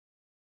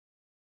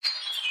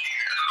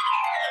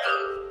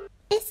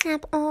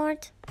snap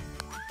art.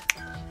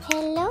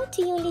 Hello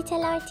to you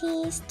little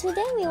artists.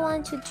 Today we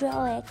want to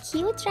draw a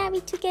cute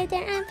rabbit together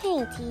and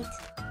paint it.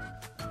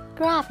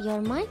 Grab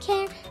your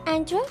marker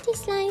and draw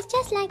these lines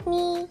just like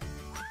me.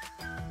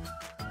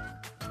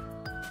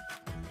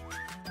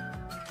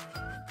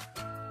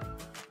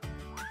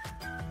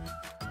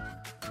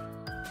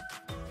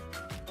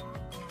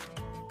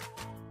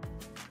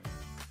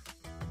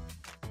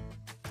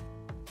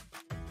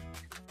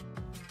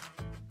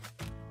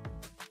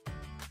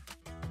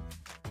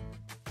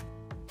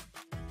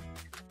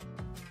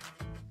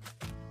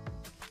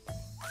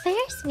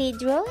 First, we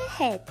draw a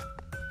head.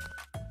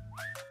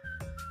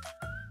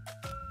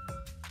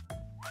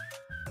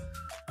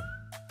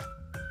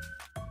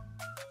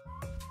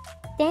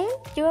 Then,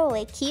 draw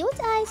a cute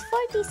eyes for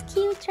this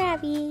cute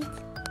rabbit.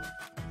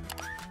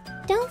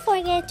 Don't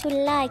forget to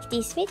like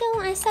this video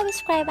and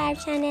subscribe our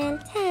channel.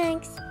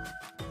 Thanks!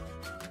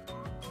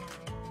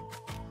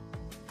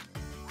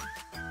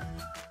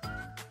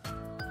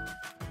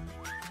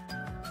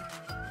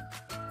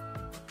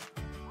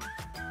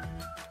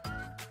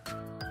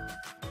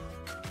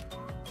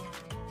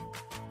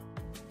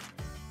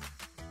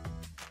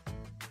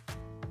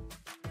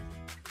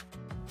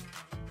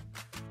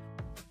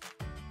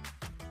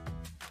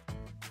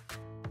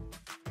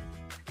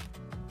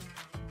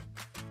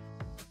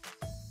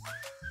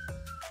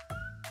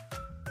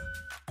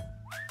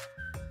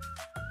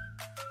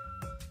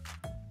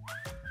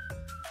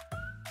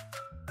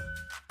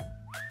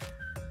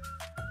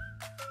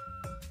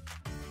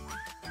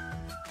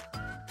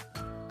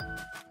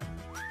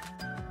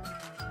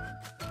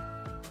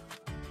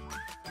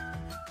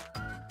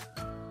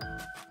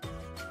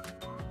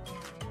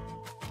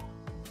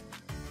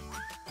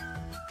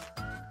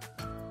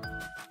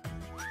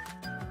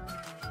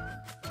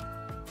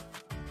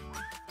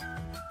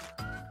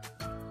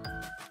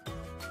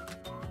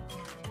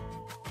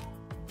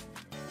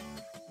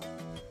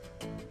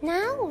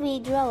 Now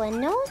we draw a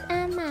nose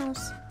and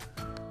mouth.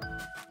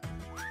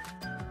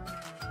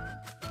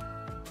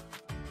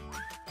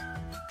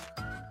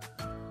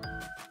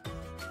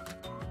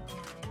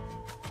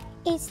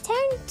 It's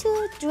turn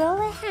to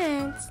draw a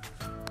hand.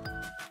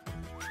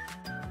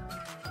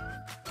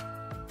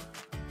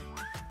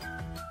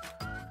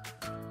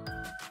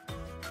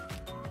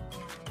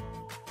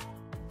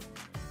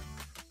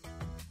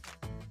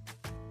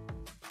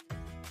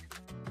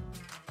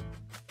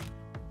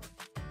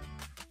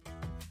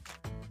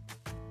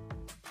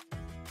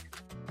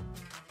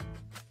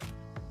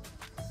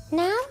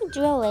 Now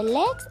draw a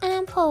legs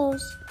and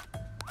paws.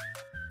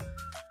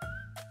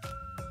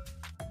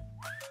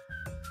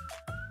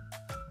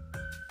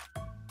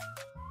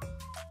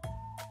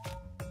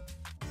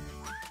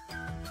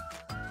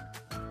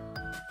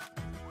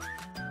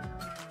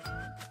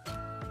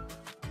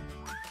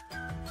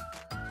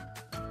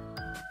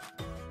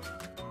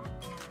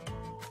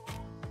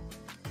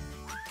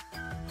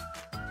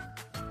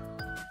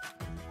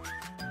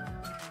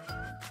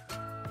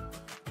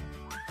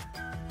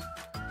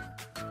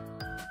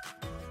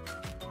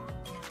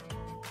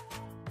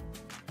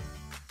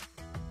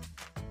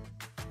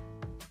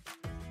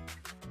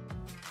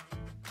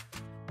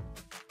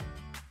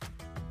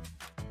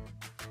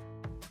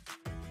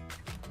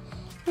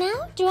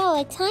 Now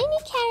draw a tiny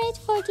carrot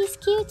for this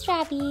cute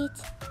rabbit.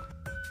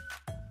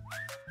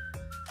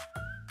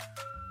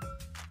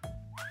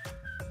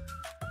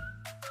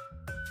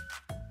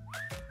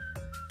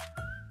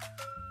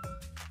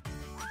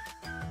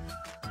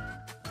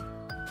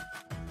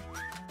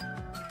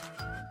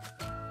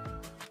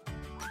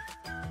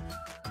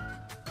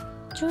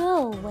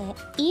 Draw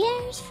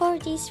ears for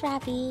this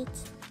rabbit.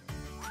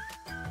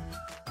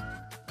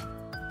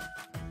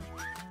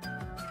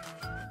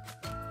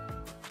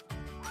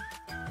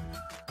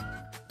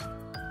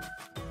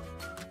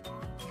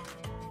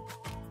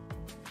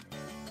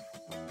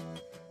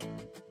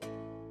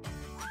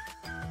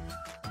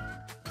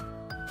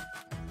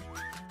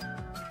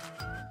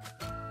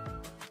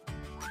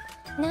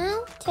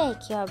 Now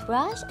take your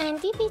brush and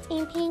dip it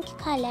in pink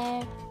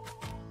color.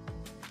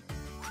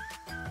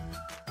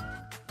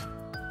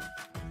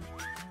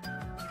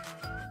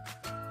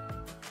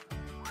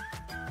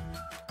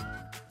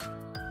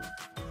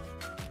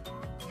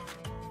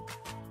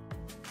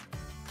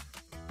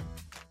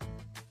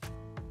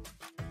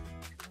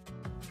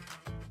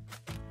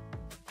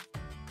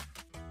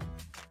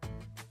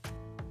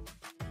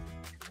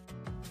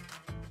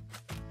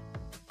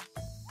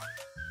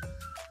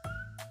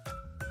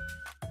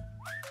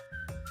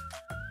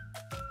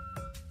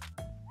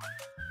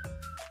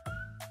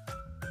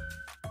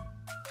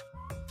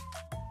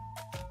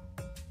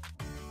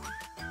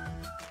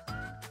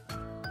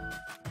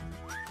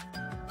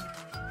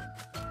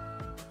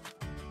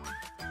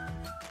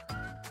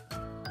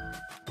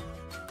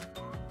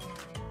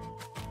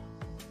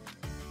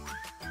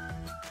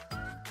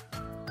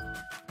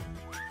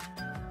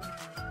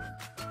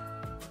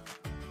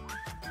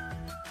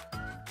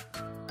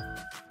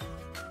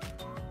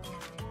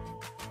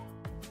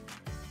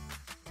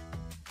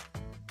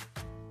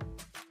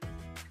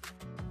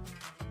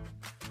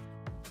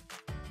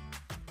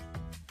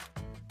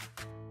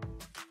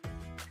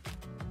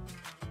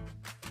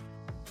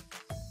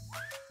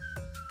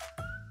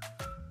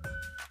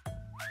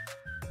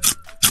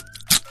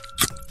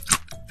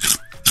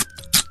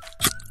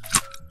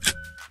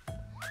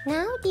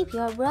 Now dip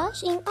your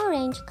brush in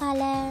orange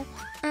color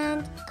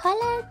and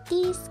color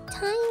this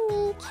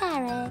tiny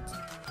carrot.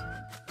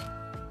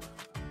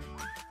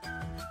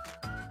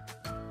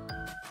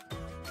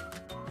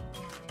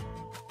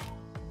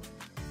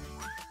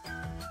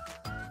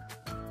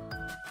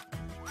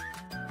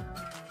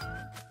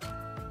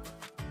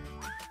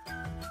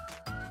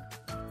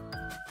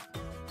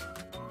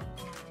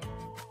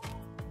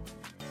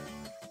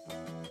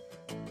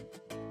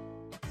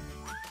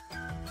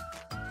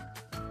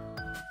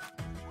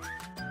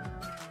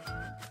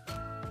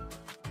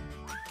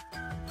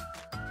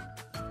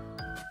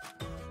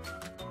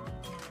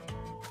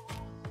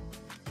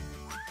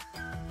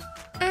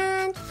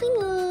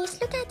 Finish!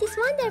 Look at this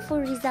wonderful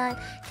result.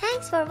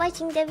 Thanks for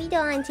watching the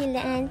video until the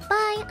end.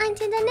 Bye!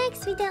 Until the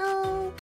next video.